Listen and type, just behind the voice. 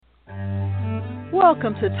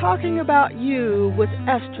Welcome to Talking About You with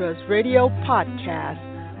ESTRA's radio podcast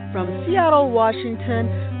from Seattle, Washington,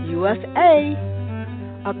 USA.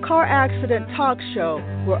 A car accident talk show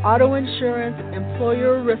where auto insurance,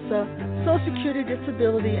 employer ERISA, Social Security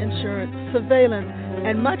disability insurance, surveillance,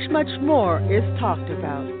 and much, much more is talked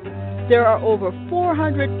about. There are over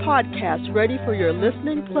 400 podcasts ready for your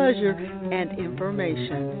listening pleasure and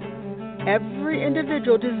information. Every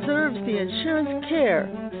individual deserves the insurance care,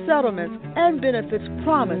 settlements, and benefits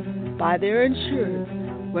promised by their insurers,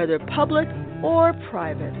 whether public or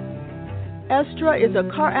private. ESTRA is a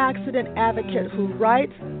car accident advocate who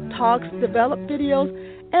writes, talks, develops videos,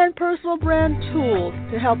 and personal brand tools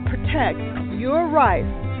to help protect your rights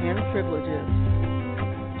and privileges.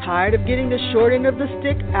 Tired of getting the short end of the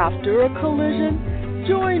stick after a collision?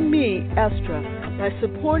 Join me, ESTRA, by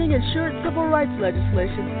supporting insurance civil rights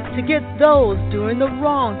legislation to get those doing the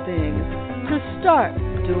wrong things to start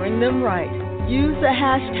doing them right. Use the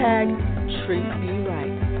hashtag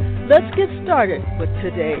 #TreatMeRight. Let's get started with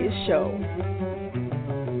today's show.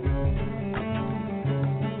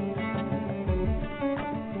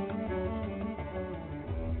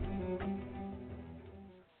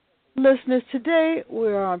 Listeners, today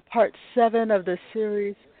we're on part 7 of the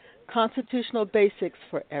series, Constitutional Basics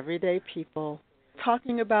for Everyday People,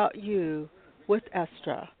 talking about you with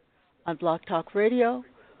ESTRA on Blog Talk Radio,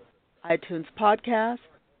 iTunes Podcast,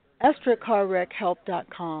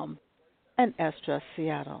 ESTRACarWreckHelp.com, and ESTRA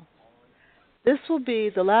Seattle. This will be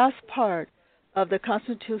the last part of the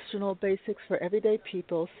Constitutional Basics for Everyday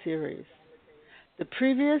People series. The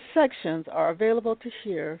previous sections are available to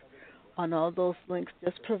hear on all those links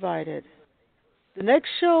just provided. The next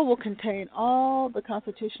show will contain all the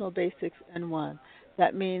constitutional basics in one.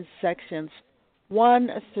 That means sections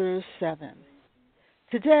 1 through 7.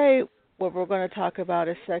 Today, what we're going to talk about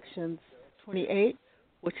is sections 28,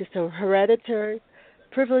 which is the Hereditary,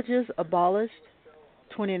 Privileges Abolished.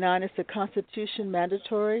 29 is the Constitution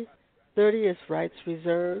Mandatory. 30 is Rights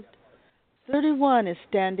Reserved. 31 is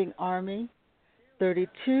Standing Army.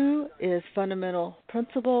 32 is Fundamental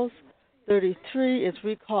Principles. 33 is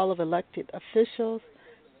recall of elected officials,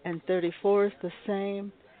 and 34 is the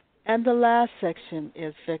same, and the last section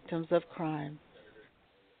is victims of crime.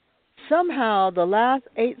 Somehow, the last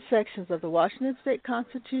 8 sections of the Washington State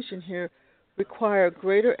Constitution here require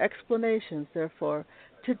greater explanations. Therefore,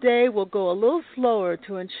 today we'll go a little slower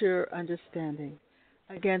to ensure understanding.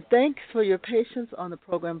 Again, thanks for your patience on the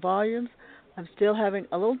program volumes. I'm still having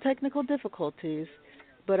a little technical difficulties,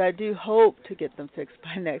 but I do hope to get them fixed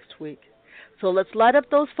by next week. So let's light up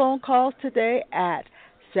those phone calls today at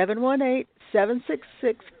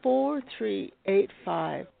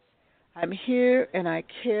 718-766-4385. I'm here and I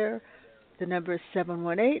care. The number is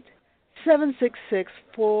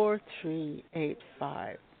 718-766-4385.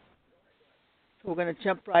 So we're going to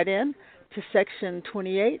jump right in to Section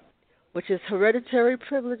 28, which is Hereditary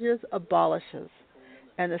Privileges Abolishes.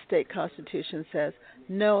 And the state constitution says,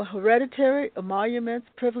 no hereditary emoluments,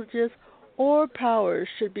 privileges, or powers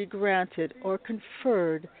should be granted or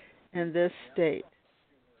conferred in this state.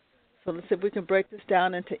 So let's see if we can break this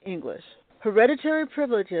down into English. Hereditary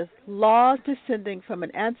privileges, laws descending from an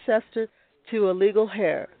ancestor to a legal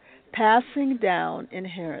heir, passing down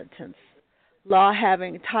inheritance. Law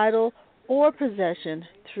having title or possession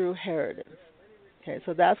through inheritance. Okay,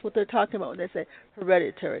 so that's what they're talking about when they say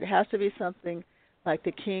hereditary. It has to be something like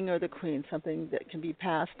the king or the queen, something that can be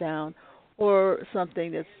passed down, or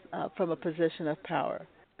something that's from a position of power.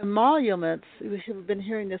 Emoluments, we have been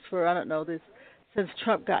hearing this for, since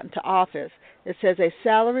Trump got into office. It says a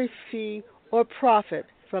salary, fee, or profit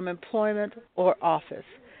from employment or office.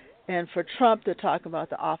 And for Trump, they're talking about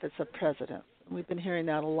the office of president. We've been hearing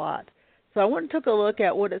that a lot. So I went and took a look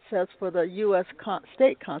at what it says for the U.S.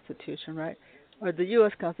 state constitution, right? Or the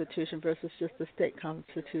U.S. Constitution versus just the state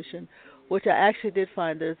constitution, which I actually did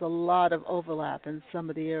find there's a lot of overlap in some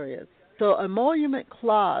of the areas. So emolument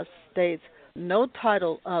clause states, no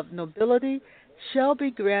title of nobility shall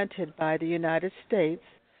be granted by the United States,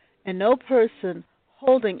 and no person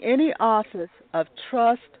holding any office of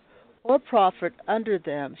trust or profit under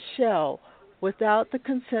them shall, without the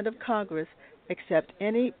consent of Congress, accept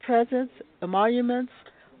any presents, emoluments,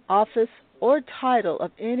 office, or title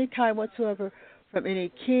of any kind whatsoever from any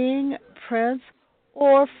king, prince,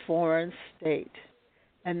 or foreign state.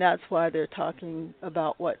 And that's why they're talking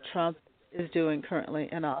about what Trump is doing currently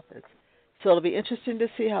in office. So it'll be interesting to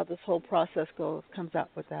see how this whole process comes out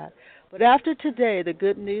with that. But after today, the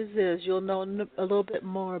good news is you'll know a little bit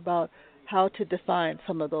more about how to define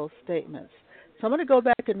some of those statements. So I'm going to go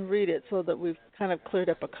back and read it so that we've kind of cleared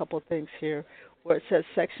up a couple things here where it says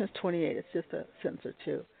Section 28. It's just a sentence or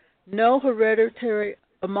two. No hereditary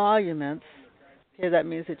emoluments. Okay, that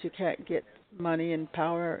means that you can't get money and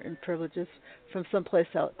power and privileges from someplace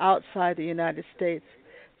outside the United States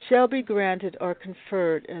shall be granted or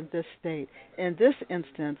conferred in this state. In this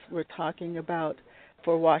instance, we're talking about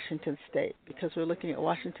for Washington State because we're looking at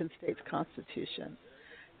Washington State's Constitution.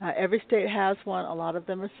 Every state has one. A lot of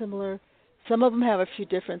them are similar. Some of them have a few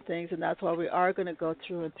different things, and that's why we are going to go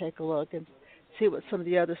through and take a look and see what some of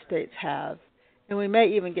the other states have. And we may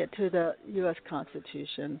even get to the U.S.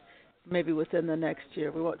 Constitution maybe within the next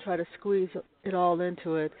year. We won't try to squeeze it all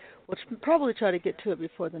into it. We'll probably try to get to it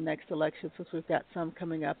before the next election since we've got some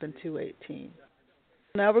coming up in 2018.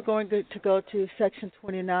 Now we're going to go to Section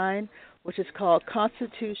 29, which is called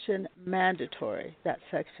Constitution Mandatory, that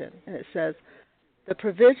section. And it says, the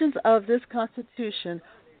provisions of this Constitution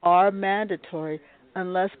are mandatory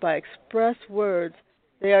unless by express words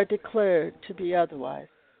they are declared to be otherwise.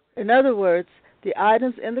 In other words, the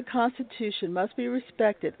items in the Constitution must be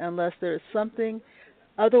respected unless there is something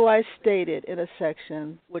otherwise stated in a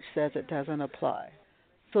section which says it doesn't apply.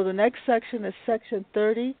 So the next section is Section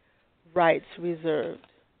 30, Rights Reserved.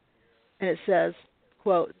 And it says,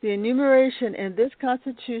 quote, the enumeration in this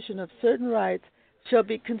Constitution of certain rights shall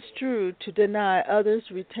be construed to deny others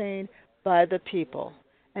retained by the people.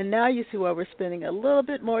 And now you see why we're spending a little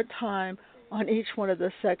bit more time on each one of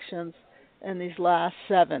the sections in these last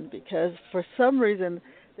 7, because for some reason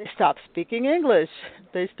they stopped speaking English.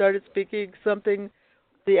 They started speaking something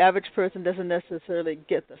the average person doesn't necessarily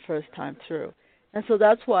get the first time through. And so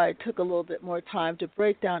that's why it took a little bit more time to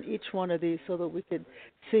break down each one of these so that we could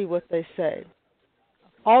see what they say.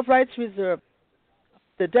 All rights reserved.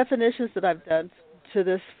 The definitions that I've done to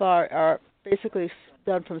this far are basically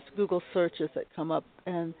done from Google searches that come up,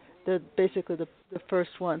 and they're basically the first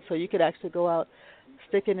one. So you could actually go out,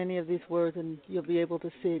 stick in any of these words, and you'll be able to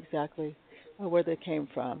see exactly where they came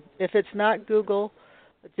from. If it's not Google,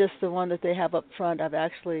 just the one that they have up front, I've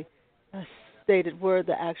actually stated where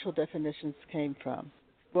the actual definitions came from.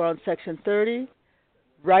 We're on Section 30.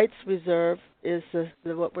 Rights reserved is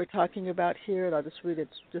what we're talking about here, and I'll just read it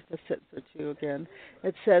just a sentence or two again.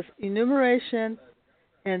 It says, enumeration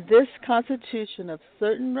in this Constitution of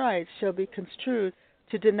certain rights shall be construed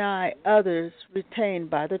to deny others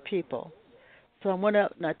retained by the people. So I went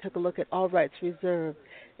out and I took a look at all rights reserved,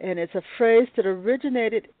 and it's a phrase that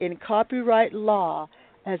originated in copyright law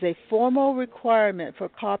as a formal requirement for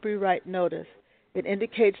copyright notice. It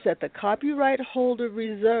indicates that the copyright holder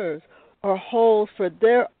reserves or holds for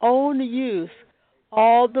their own use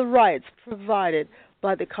all the rights provided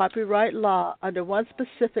by the copyright law under one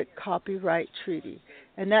specific copyright treaty.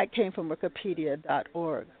 And that came from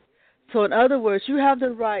Wikipedia.org. So in other words, you have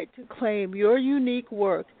the right to claim your unique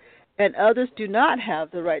work, and others do not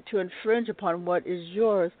have the right to infringe upon what is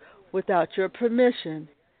yours without your permission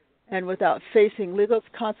and without facing legal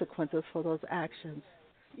consequences for those actions.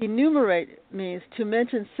 Enumerate means to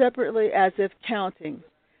mention separately as if counting.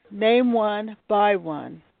 Name one by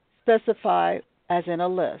one. Specify as in a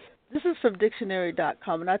list. This is from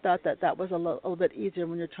dictionary.com, and I thought that was a little bit easier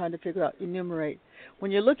when you're trying to figure out enumerate.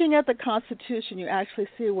 When you're looking at the Constitution, you actually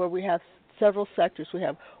see where we have several sectors. We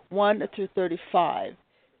have 1 through 35,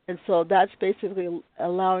 and so that's basically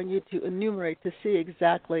allowing you to enumerate to see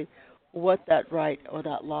exactly what that right or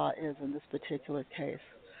that law is in this particular case.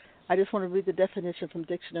 I just want to read the definition from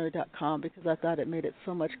dictionary.com because I thought it made it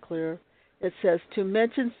so much clearer. It says, to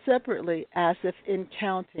mention separately as if in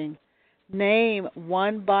counting, name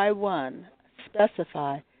one by one,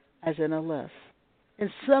 specify as in a list. In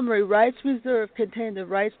summary, rights reserved contain the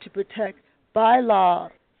rights to protect by law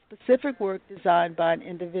specific work designed by an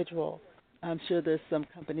individual. I'm sure there's some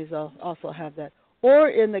companies also have that. Or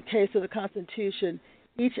in the case of the Constitution,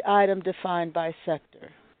 each item defined by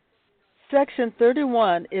sector. Section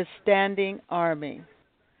 31 is Standing Army.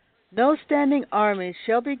 No standing army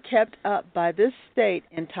shall be kept up by this state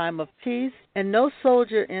in time of peace, and no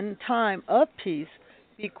soldier in time of peace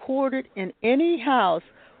be quartered in any house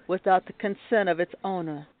without the consent of its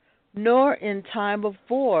owner, nor in time of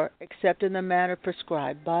war except in the manner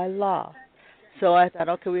prescribed by law. So I thought,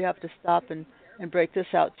 okay, we have to stop and break this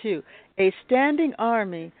out too. A standing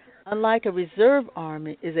army, unlike a reserve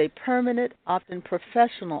army, is a permanent, often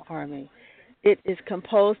professional army. It is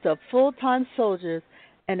composed of full-time soldiers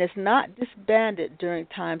and is not disbanded during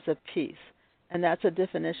times of peace. And that's a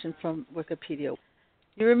definition from Wikipedia.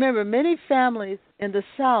 You remember, many families in the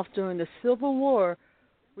South during the Civil War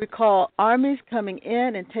recall armies coming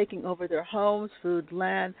in and taking over their homes, food,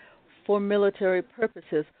 land for military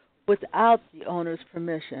purposes without the owner's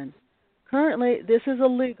permission. Currently, this is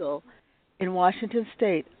illegal in Washington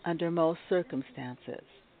State under most circumstances.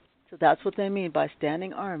 So that's what they mean by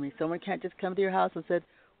standing army. Someone can't just come to your house and say,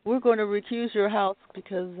 we're going to recuse your house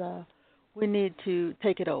because we need to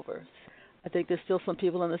take it over. I think there's still some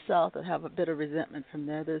people in the South that have a bit of resentment from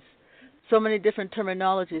there. There's so many different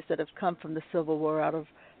terminologies that have come from the Civil War out of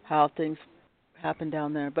how things happened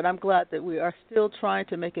down there. But I'm glad that we are still trying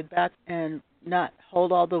to make it back and not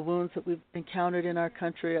hold all the wounds that we've encountered in our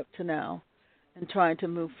country up to now and trying to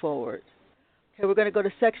move forward. Okay, we're going to go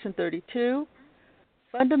to Section 32,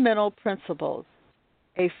 Fundamental Principles.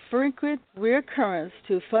 A frequent reoccurrence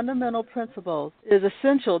to fundamental principles is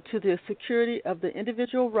essential to the security of the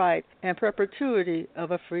individual right and perpetuity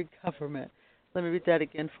of a free government. Let me read that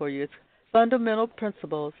again for you. It's fundamental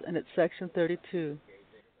principles, and it's Section 32.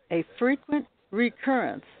 A frequent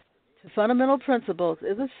recurrence to fundamental principles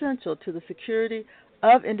is essential to the security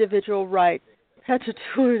of individual right and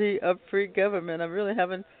perpetuity of free government. I'm really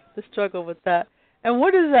having to struggle with that. And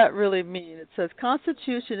what does that really mean? It says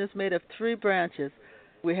Constitution is made of three branches.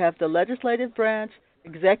 We have the legislative branch,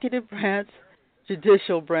 executive branch,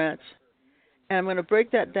 judicial branch. And I'm going to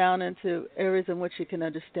break that down into areas in which you can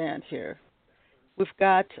understand here. We've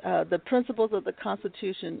got the principles of the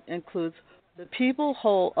Constitution includes the people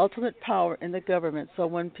hold ultimate power in the government. So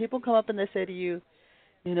when people come up and they say to you,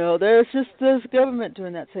 you know, there's just this government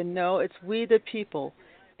doing that, say, no, it's we the people.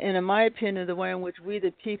 And in my opinion, the way in which we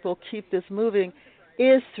the people keep this moving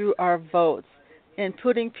is through our votes and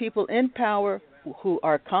putting people in power who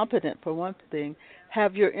are competent, for one thing,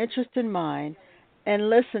 have your interest in mind, and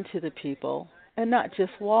listen to the people, and not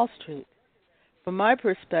just Wall Street. From my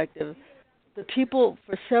perspective, the people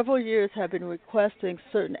for several years have been requesting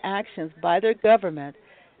certain actions by their government,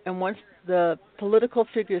 and once the political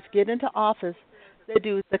figures get into office, they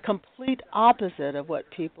do the complete opposite of what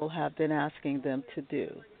people have been asking them to do.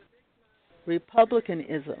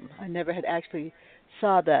 Republicanism, I never had actually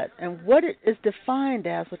saw that. And what it is defined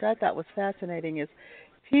as, which I thought was fascinating, is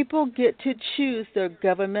people get to choose their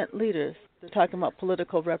government leaders. They're talking about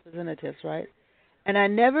political representatives, right? And I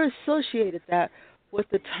never associated that with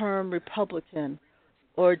the term Republican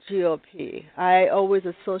or GOP. I always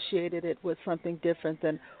associated it with something different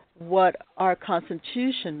than what our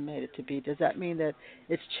Constitution made it to be. Does that mean that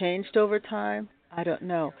it's changed over time? I don't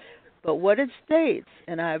know. But what it states,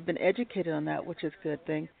 and I've been educated on that, which is a good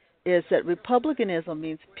thing, is that republicanism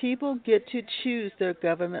means people get to choose their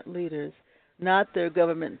government leaders, not their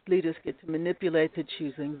government leaders get to manipulate to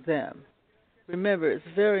choosing them. Remember, it's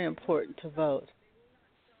very important to vote.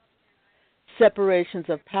 Separations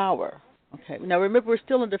of power. Okay. Now remember, we're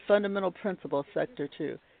still in the fundamental principles sector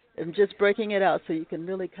too. I'm just breaking it out so you can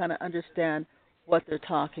really kind of understand what they're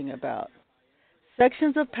talking about.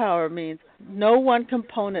 Sections of power means no one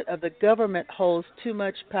component of the government holds too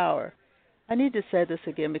much power. I need to say this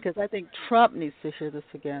again because I think Trump needs to hear this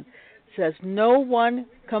again. It says no one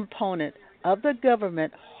component of the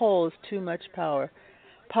government holds too much power.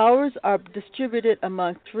 Powers are distributed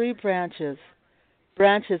among three branches.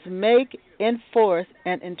 Branches make, enforce,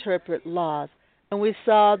 and interpret laws. And we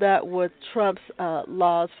saw that with Trump's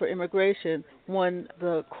laws for immigration when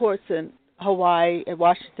the courts in Hawaii and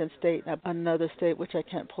Washington State, and another state which I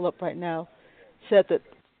can't pull up right now, said that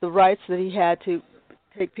the rights that he had to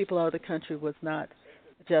take people out of the country was not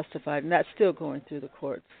justified. And that's still going through the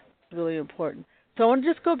courts. Really important. So I want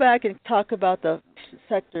to just go back and talk about the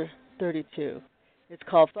Sector 32. It's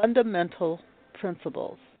called Fundamental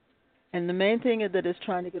Principles. And the main thing that it's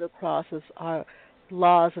trying to get across is our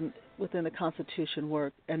laws and within the Constitution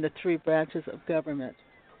work and the three branches of government,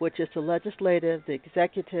 which is the legislative, the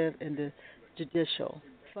executive, and the judicial.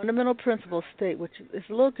 Fundamental principles state, which is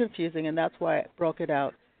a little confusing, and that's why I broke it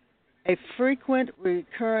out. A frequent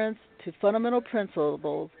recurrence to fundamental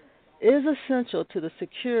principles is essential to the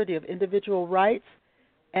security of individual rights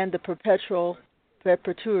and the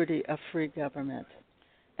perpetuity of free government.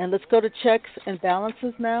 And let's go to checks and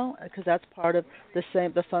balances now, because that's part of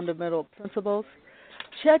the fundamental principles.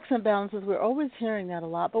 Checks and balances, we're always hearing that a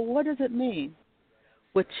lot, but what does it mean?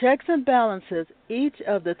 With checks and balances, each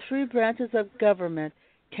of the three branches of government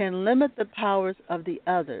can limit the powers of the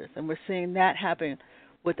others, and we're seeing that happen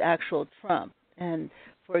with actual Trump. And,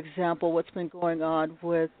 for example, what's been going on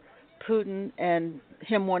with Putin and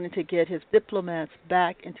him wanting to get his diplomats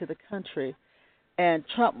back into the country. And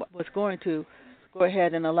Trump was going to go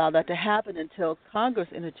ahead and allow that to happen until Congress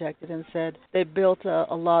interjected and said they built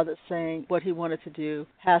a law that's saying what he wanted to do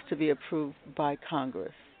has to be approved by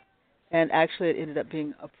Congress. And actually it ended up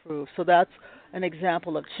being approved. So that's an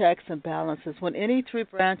example of checks and balances. When any three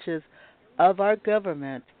branches of our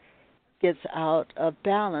government gets out of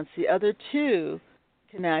balance, the other two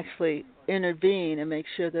can actually intervene and make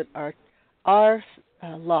sure that our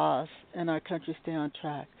laws and our country stay on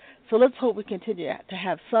track. So let's hope we continue to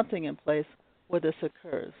have something in place where this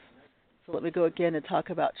occurs. So let me go again and talk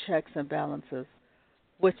about checks and balances.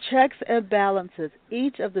 With checks and balances,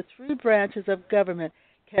 each of the three branches of government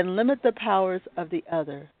can limit the powers of the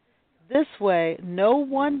other. This way, no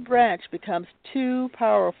one branch becomes too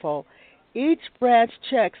powerful. Each branch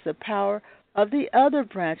checks the power of the other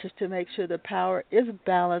branches to make sure the power is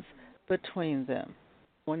balanced between them.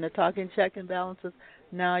 When they're talking check and balances,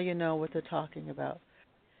 now you know what they're talking about.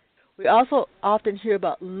 We also often hear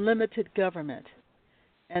about limited government,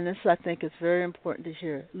 and this I think is very important to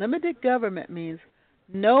hear. Limited government means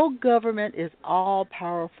no government is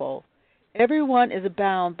all-powerful. Everyone is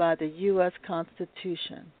bound by the U.S.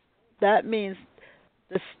 Constitution. That means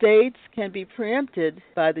the states can be preempted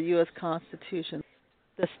by the U.S. Constitution.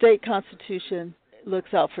 The state constitution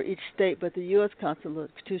looks out for each state, but the U.S.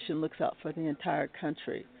 Constitution looks out for the entire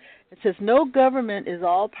country. It says no government is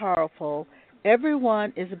all-powerful.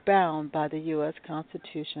 Everyone is bound by the U.S.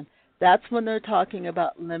 Constitution. That's when they're talking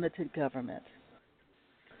about limited government.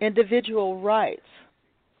 Individual rights.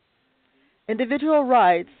 Individual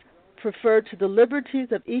rights refer to the liberties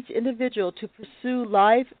of each individual to pursue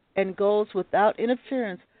life and goals without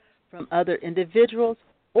interference from other individuals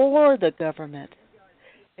or the government.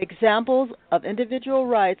 Examples of individual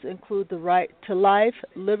rights include the right to life,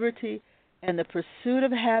 liberty, and the pursuit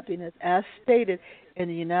of happiness as stated in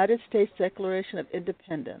the United States Declaration of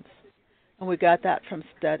Independence. And we got that from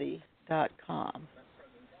study.com.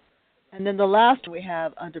 And then the last we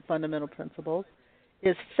have under fundamental principles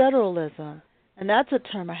is federalism. And that's a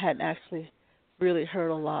term I hadn't actually really heard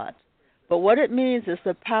a lot. But what it means is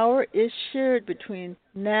the power is shared between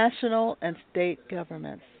national and state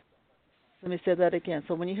governments. Let me say that again.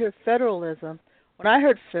 So when you hear federalism, when I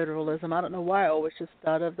heard federalism, I don't know why I always just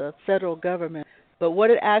thought of the federal government. But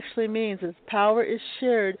what it actually means is power is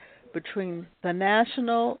shared between the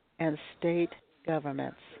national and state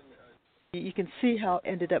governments. You can see how it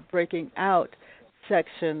ended up breaking out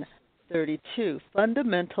Section 32,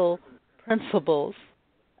 Fundamental Principles.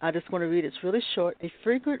 I just want to read it. It's really short. A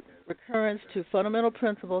frequent recurrence to fundamental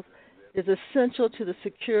principles is essential to the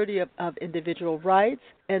security of individual rights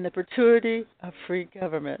and the perpetuity of free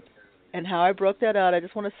government. And how I broke that out, I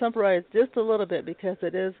just want to summarize just a little bit because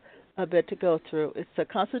it is a bit to go through. It's the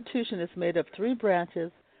Constitution is made of three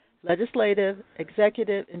branches: legislative,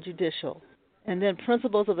 executive, and judicial. And then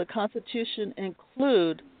principles of the Constitution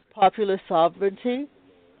include popular sovereignty,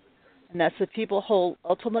 and that's the people hold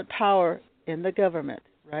ultimate power in the government,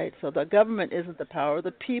 right? So the government isn't the power,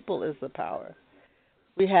 the people is the power.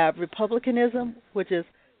 We have republicanism, which is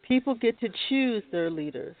people get to choose their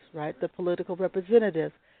leaders, right, the political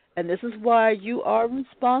representatives. And this is why you are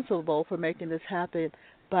responsible for making this happen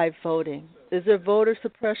by voting. Is there voter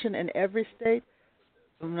suppression in every state?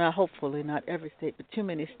 Not, hopefully not every state, but too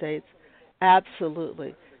many states.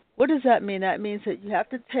 Absolutely. What does that mean? That means that you have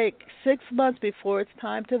to take 6 months before it's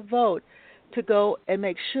time to vote to go and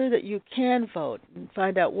make sure that you can vote and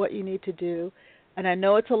find out what you need to do. And I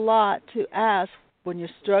know it's a lot to ask when you're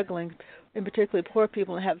struggling, and particularly poor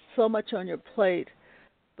people, and have so much on your plate.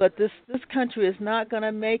 But this country is not going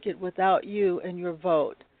to make it without you and your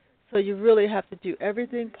vote. So you really have to do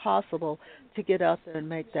everything possible to get out there and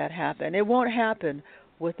make that happen. It won't happen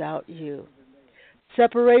without you.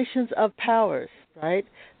 Separations of powers, right?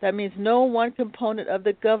 That means no one component of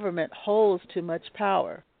the government holds too much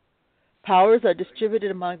power. Powers are distributed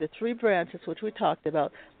among the three branches, which we talked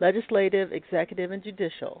about: legislative, executive, and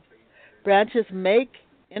judicial. Branches make,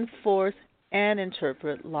 enforce, and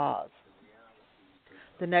interpret laws.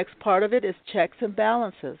 The next part of it is checks and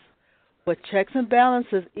balances. With checks and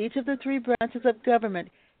balances, each of the three branches of government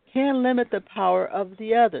can limit the power of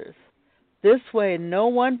the others. This way, no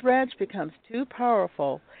one branch becomes too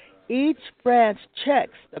powerful. Each branch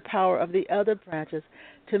checks the power of the other branches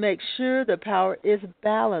to make sure the power is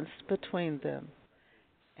balanced between them.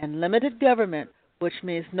 And limited government, which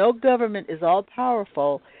means no government is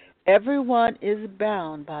all-powerful, everyone is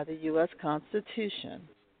bound by the U.S. Constitution.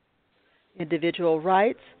 Individual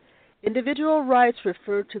rights. Individual rights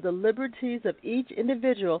refer to the liberties of each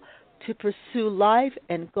individual to pursue life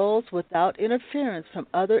and goals without interference from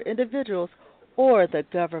other individuals or the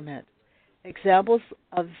government. Examples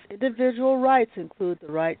of individual rights include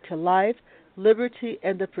the right to life, liberty,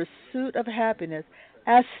 and the pursuit of happiness,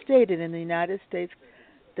 as stated in the United States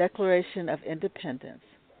Declaration of Independence.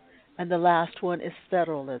 And the last one is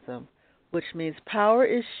federalism, which means power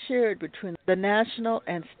is shared between the national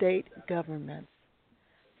and state governments.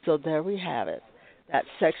 So there we have it. That's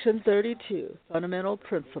Section 32, Fundamental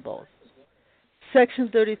Principles. Section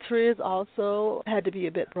 33 is also had to be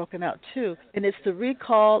a bit broken out too, and it's the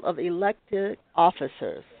recall of elected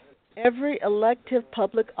officers. Every elective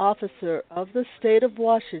public officer of the state of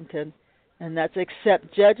Washington, and that's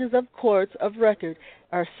except judges of courts of record,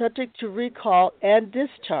 are subject to recall and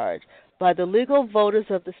discharge by the legal voters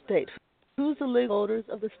of the state. Who's the legal voters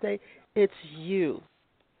of the state? It's you.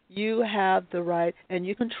 You have the right and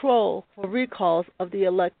you control for recalls of the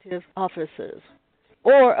elective officers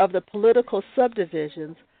or of the political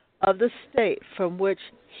subdivisions of the state from which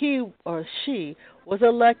he or she was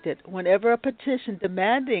elected. Whenever a petition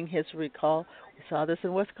demanding his recall, we saw this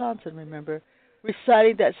in Wisconsin, remember,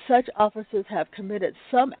 reciting that such officers have committed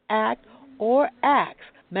some act or acts,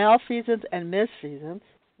 malfeasance and misfeasance,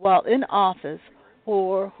 while in office,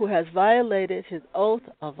 or who has violated his oath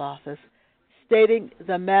of office, stating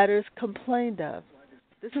the matters complained of.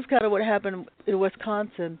 This is kind of what happened in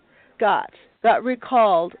Wisconsin. Scott got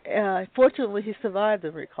recalled. Fortunately, he survived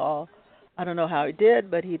the recall. I don't know how he did,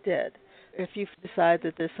 but he did. If you decide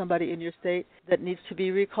that there's somebody in your state that needs to be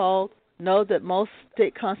recalled, know that most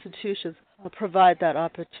state constitutions provide that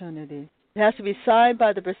opportunity. It has to be signed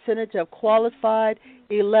by the percentage of qualified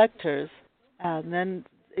electors, and then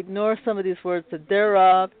ignore some of these words, the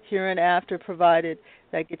thereof, hereinafter provided.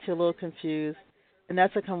 That gets you a little confused. And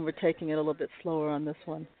that's how come we're taking it a little bit slower on this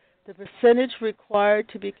one. The percentage required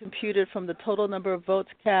to be computed from the total number of votes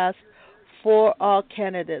cast for all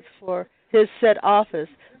candidates for his said office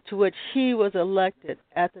to which he was elected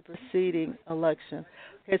at the preceding election.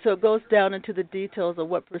 Okay, so it goes down into the details of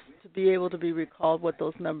what to be able to be recalled, what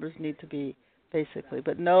those numbers need to be, basically.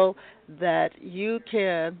 But know that you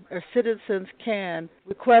can, or citizens can,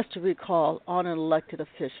 request a recall on an elected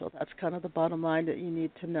official. That's kind of the bottom line that you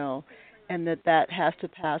need to know, and that has to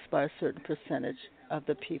pass by a certain percentage of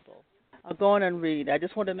the people. I'll go on and read. I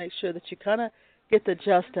just want to make sure that you kind of get the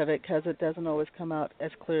gist of it because it doesn't always come out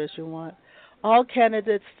as clear as you want. All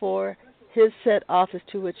candidates for his said office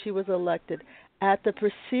to which he was elected at the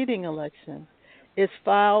preceding election is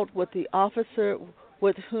filed with the officer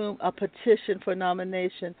with whom a petition for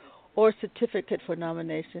nomination or certificate for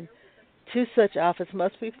nomination to such office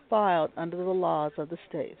must be filed under the laws of the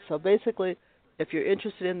state. So basically, if you're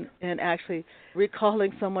interested in actually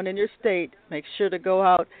recalling someone in your state, make sure to go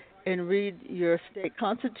out and read your state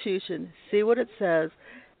constitution, see what it says.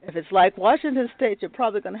 If it's like Washington State, you're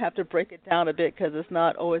probably going to have to break it down a bit because it's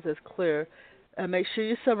not always as clear. Make sure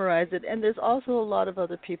you summarize it. And there's also a lot of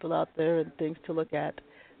other people out there and things to look at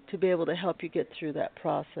to be able to help you get through that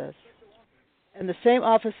process. And the same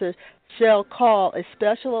officer shall call a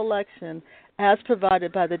special election as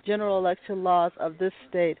provided by the general election laws of this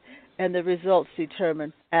state and the results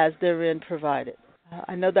determined as therein provided.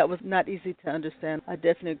 I know that was not easy to understand. I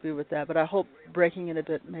definitely agree with that, but I hope breaking it a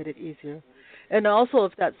bit made it easier. And also,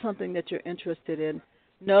 if that's something that you're interested in,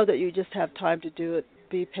 know that you just have time to do it.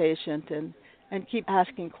 Be patient and keep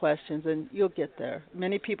asking questions, and you'll get there.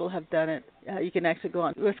 Many people have done it. You can actually go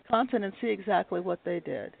on to Wisconsin and see exactly what they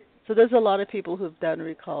did. So there's a lot of people who've done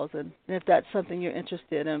recalls, and if that's something you're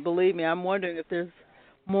interested in, believe me, I'm wondering if there's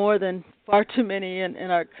more than far too many in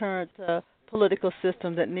our current political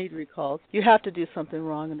system that need recalls. You have to do something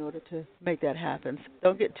wrong in order to make that happen. So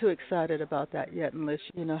don't get too excited about that yet unless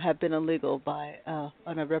you have been illegal by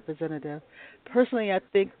on a representative. Personally, I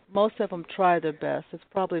think most of them try their best. It's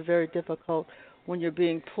probably very difficult when you're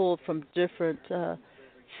being pulled from different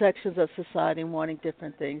sections of society and wanting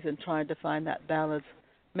different things and trying to find that balance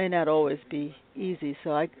may not always be easy.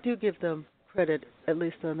 So I do give them credit, at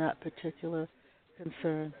least on that particular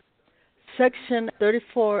concern. Section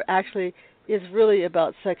 34 actually is really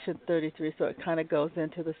about Section 33, so it kind of goes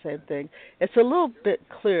into the same thing. It's a little bit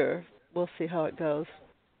clearer. We'll see how it goes.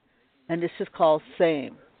 And it's just called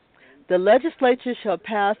SAME. The legislature shall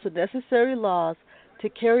pass the necessary laws to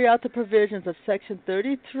carry out the provisions of Section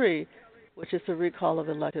 33, which is the recall of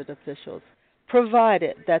elected officials,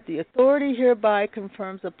 provided that the authority hereby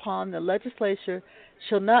confers upon the legislature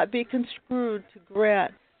shall not be construed to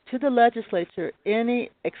grant to the legislature any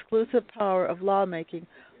exclusive power of lawmaking,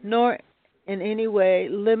 nor in any way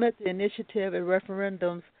limit the initiative and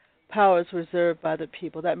referendums powers reserved by the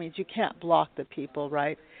people. That means you can't block the people,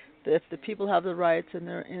 right? If the people have the rights and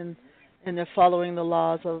they're following the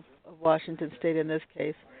laws of Washington State in this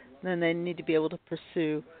case, then they need to be able to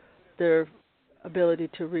pursue their ability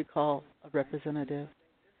to recall a representative.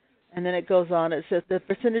 And then it goes on. It says the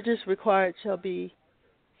percentages required shall be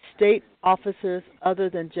state officers other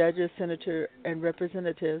than judges, senators, and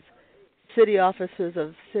representatives, city officers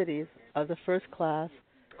of cities of the first class,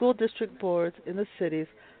 school district boards in the cities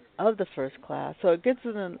of the first class. So it gets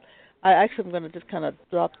in. I'm going to just kind of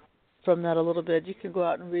drop from that a little bit. You can go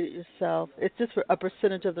out and read it yourself. It's just for a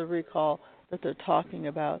percentage of the recall that they're talking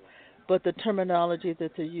about, but the terminology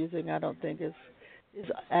that they're using I don't think is is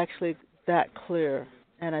actually that clear.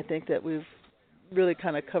 And I think that we've really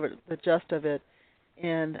kind of covered the gist of it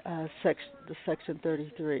in the Section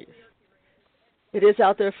 33s. It is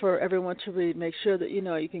out there for everyone to read. Make sure that you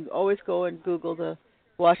can always go and Google the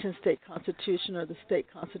Washington State Constitution or the state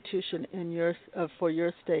constitution in for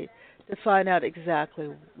your state to find out exactly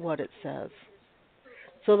what it says.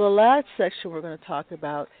 So the last section we're going to talk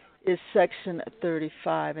about is Section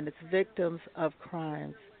 35, and it's victims of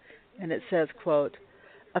crimes. And it says, quote,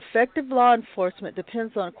 effective law enforcement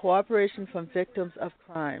depends on cooperation from victims of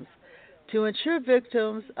crimes. To ensure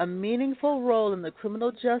victims a meaningful role in the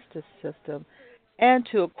criminal justice system and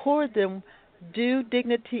to accord them due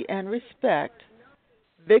dignity and respect,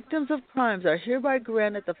 victims of crimes are hereby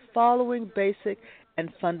granted the following basic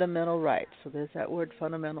and fundamental rights. So there's that word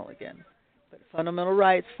fundamental again. But fundamental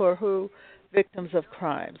rights for who? Victims of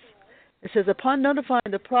crimes. It says, upon notifying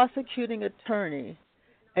the prosecuting attorney,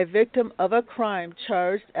 a victim of a crime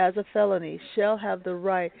charged as a felony shall have the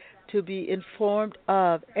right to be informed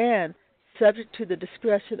of and subject to the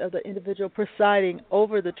discretion of the individual presiding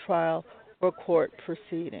over the trial or court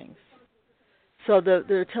proceedings. So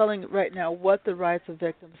they're telling right now what the rights of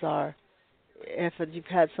victims are if you've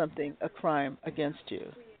had a crime against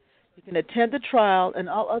you. You can attend the trial and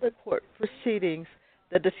all other court proceedings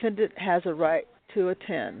the defendant has a right to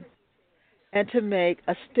attend, and to make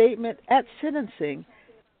a statement at sentencing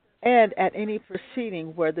and at any proceeding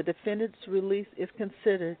where the defendant's release is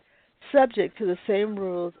considered subject to the same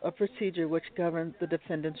rules of procedure which govern the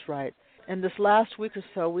defendant's rights. And this last week or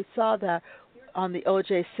so, we saw that on the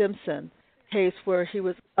O.J. Simpson case where he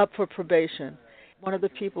was up for probation. One of the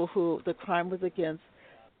people who the crime was against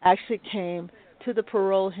actually came to the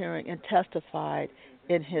parole hearing and testified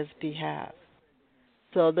in his behalf.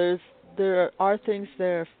 So there are things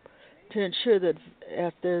there to ensure that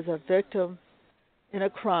if there's a victim in a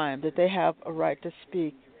crime, that they have a right to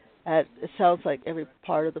speak at, it sounds like, every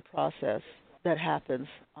part of the process that happens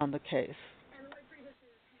on the case.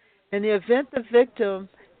 In the event the victim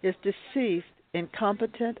is deceased,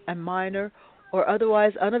 incompetent, a minor, or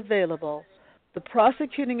otherwise unavailable, the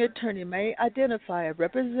prosecuting attorney may identify a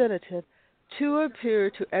representative to appear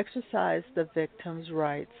to exercise the victim's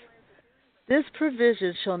rights. This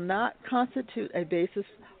provision shall not constitute a basis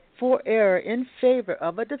for error in favor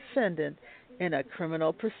of a defendant in a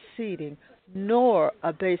criminal proceeding, nor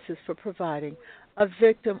a basis for providing a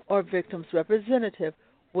victim or victim's representative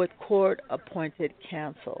with court-appointed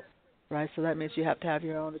counsel. Right? So that means you have to have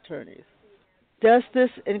your own attorneys. Does this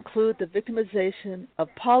include the victimization of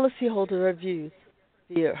policyholder abuse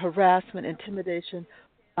via harassment, intimidation,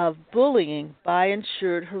 of bullying by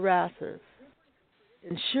insured harassers?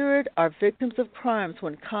 Insured are victims of crimes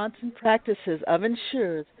when constant practices of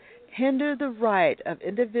insurers hinder the right of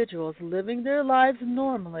individuals living their lives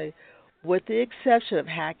normally, with the exception of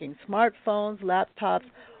hacking smartphones, laptops,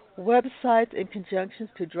 websites in conjunction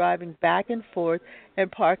to driving back and forth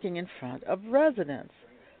and parking in front of residents.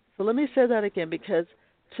 So let me say that again, because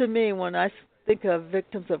to me, when I think of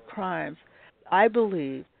victims of crimes, I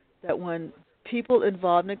believe that when people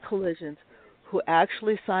involved in collisions who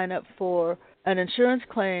actually sign up for an insurance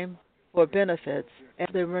claim for benefits, and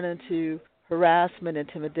they run into harassment,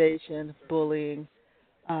 intimidation, bullying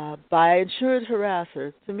by insured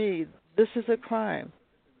harassers, to me, this is a crime.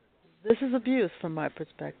 This is abuse from my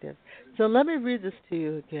perspective. So let me read this to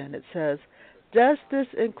you again. It says, does this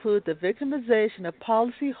include the victimization of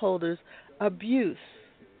policyholders' abuse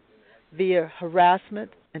via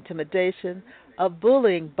harassment, intimidation, of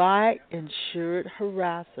bullying by insured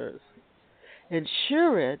harassers?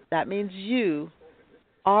 Insured, that means you,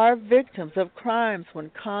 are victims of crimes when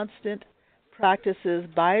constant practices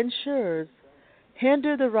by insurers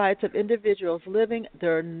hinder the rights of individuals living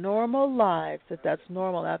their normal lives. If that's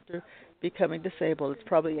normal after becoming disabled, it's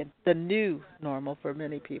probably the new normal for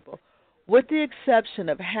many people, with the exception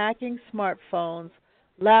of hacking smartphones,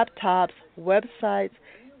 laptops, websites,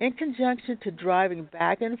 in conjunction to driving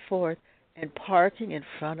back and forth and parking in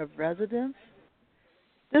front of residents.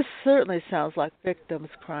 This certainly sounds like victim's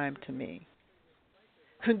crime to me.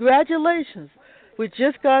 Congratulations! We've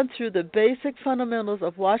just gone through the basic fundamentals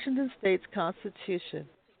of Washington State's Constitution.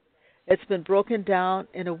 It's been broken down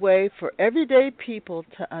in a way for everyday people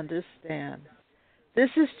to understand. This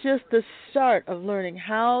is just the start of learning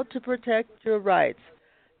how to protect your rights,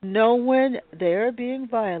 know when they are being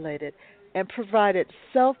violated, and provided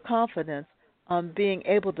self-confidence on being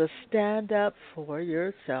able to stand up for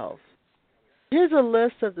yourself. Here's a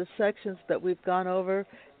list of the sections that we've gone over.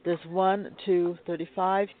 There's 1, 2,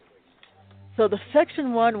 35. So the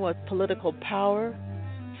Section 1 was political power.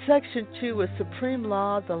 Section 2 was supreme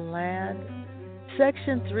law of the land.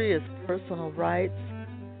 Section 3 is personal rights.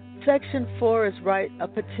 Section 4 is right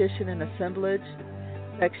of petition and assemblage.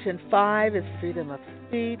 Section 5 is freedom of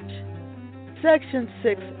speech. Section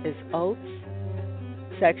 6 is oaths.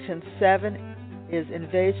 Section 7 is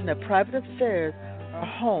invasion of private affairs or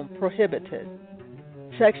home prohibited.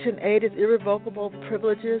 Section 8 is irrevocable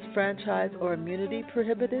privileges, franchise, or immunity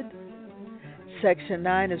prohibited. Section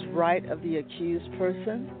 9 is right of the accused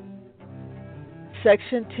person.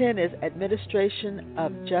 Section 10 is administration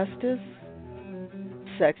of justice.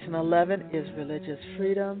 Section 11 is religious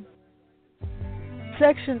freedom.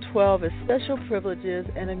 Section 12 is special privileges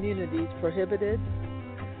and immunities prohibited.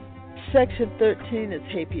 Section 13 is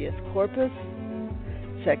habeas corpus.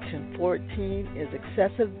 Section 14 is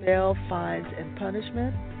excessive bail, fines, and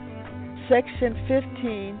punishment. Section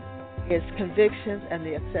 15 is convictions and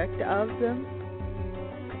the effect of them.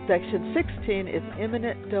 Section 16 is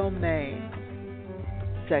eminent domain.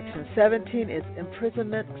 Section 17 is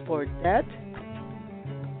imprisonment for debt.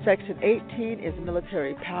 Section 18 is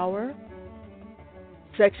military power.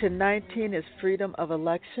 Section 19 is freedom of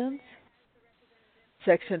elections.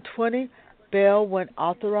 Section 20, bail when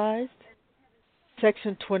authorized.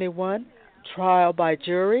 Section 21, trial by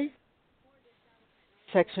jury.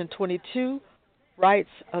 Section 22, rights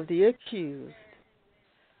of the accused.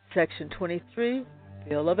 Section 23,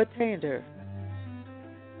 bill of attainder.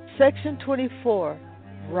 Section 24,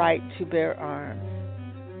 right to bear arms.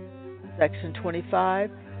 Section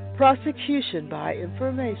 25, prosecution by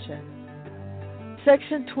information.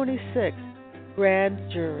 Section 26, grand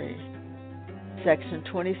jury. Section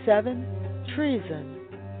 27, treason.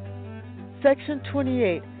 Section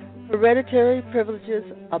 28, hereditary privileges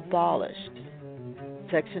abolished.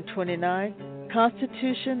 Section 29,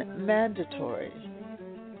 Constitution mandatory.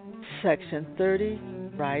 Section 30,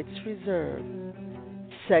 rights reserved.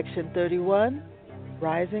 Section 31,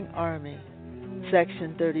 rising army.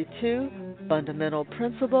 Section 32, fundamental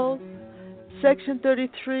principles. Section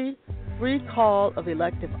 33, recall of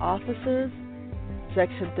elective officers.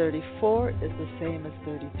 Section 34 is the same as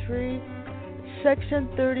 33. Section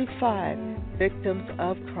 35, victims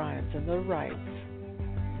of crimes and their rights.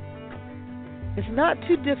 It's not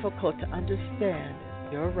too difficult to understand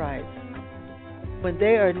your rights. When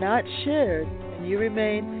they are not shared and you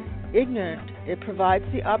remain ignorant, it provides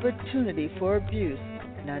the opportunity for abuse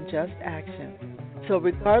and unjust action. So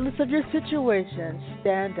regardless of your situation,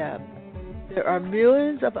 stand up. There are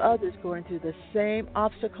millions of others going through the same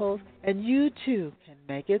obstacles, and you too can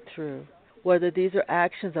make it through. Whether these are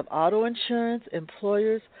actions of auto insurance,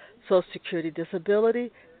 employers, Social Security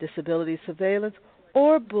disability, disability surveillance,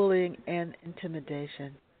 or bullying and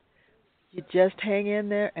intimidation. You just hang in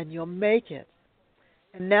there and you'll make it.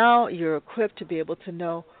 And now you're equipped to be able to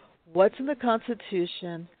know what's in the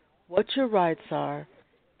Constitution, what your rights are,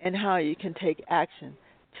 and how you can take action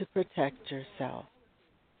to protect yourself.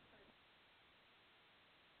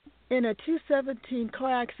 In a 217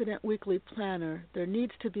 car accident weekly planner, there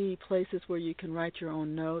needs to be places where you can write your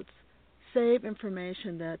own notes, save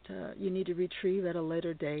information that you need to retrieve at a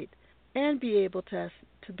later date, and be able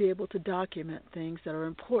to document things that are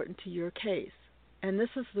important to your case. And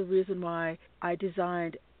this is the reason why I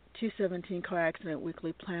designed 217 car accident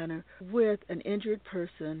weekly planner with an injured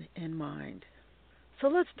person in mind. So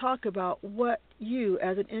let's talk about what you,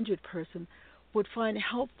 as an injured person, would find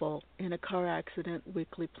helpful in a car accident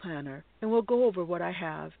weekly planner, and we'll go over what I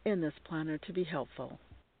have in this planner to be helpful.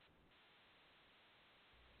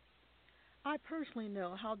 I personally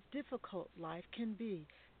know how difficult life can be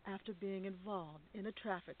after being involved in a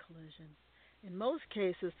traffic collision. In most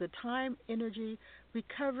cases, the time, energy,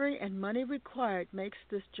 recovery, and money required makes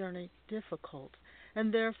this journey difficult,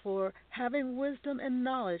 and therefore having wisdom and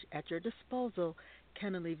knowledge at your disposal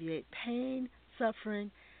can alleviate pain,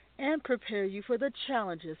 suffering, and prepare you for the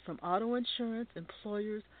challenges from auto insurance,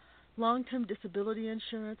 employers, long-term disability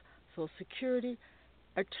insurance, Social Security,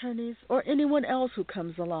 attorneys, or anyone else who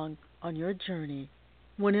comes along on your journey.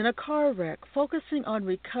 When in a car wreck, focusing on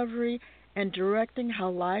recovery and directing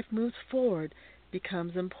how life moves forward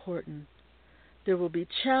becomes important. There will be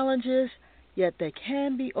challenges, yet they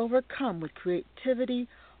can be overcome with creativity,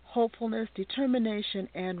 hopefulness, determination,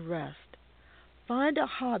 and rest. Find a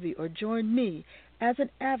hobby or join me as an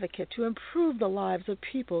advocate to improve the lives of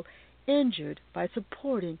people injured by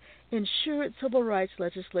supporting insured civil rights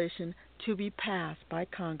legislation to be passed by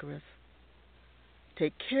Congress.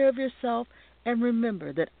 Take care of yourself and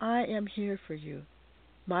remember that I am here for you.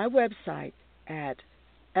 My website at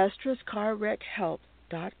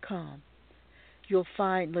estrascarwreckhelp.com. You'll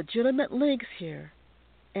find legitimate links here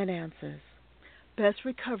and answers. Best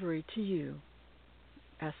recovery to you,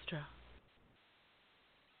 Estra.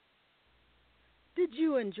 Did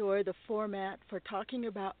you enjoy the format for talking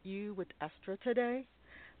about you with ESTRA today?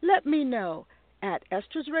 Let me know at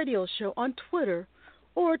ESTRA's Radio Show on Twitter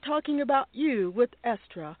or Talking About You with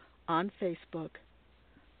ESTRA on Facebook.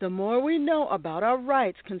 The more we know about our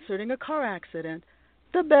rights concerning a car accident,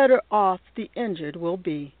 the better off the injured will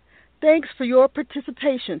be. Thanks for your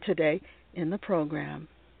participation today in the program.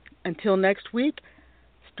 Until next week,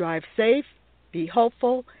 drive safe, be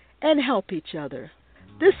hopeful, and help each other.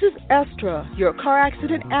 This is ESTRA, your car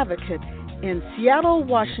accident advocate in Seattle,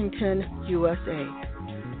 Washington, USA.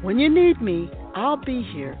 When you need me, I'll be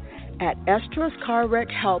here at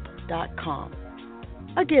ESTRAsCarWreckHelp.com.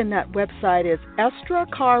 Again, that website is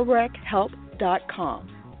ESTRACarWreckHelp.com.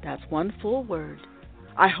 That's one full word.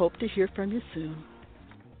 I hope to hear from you soon.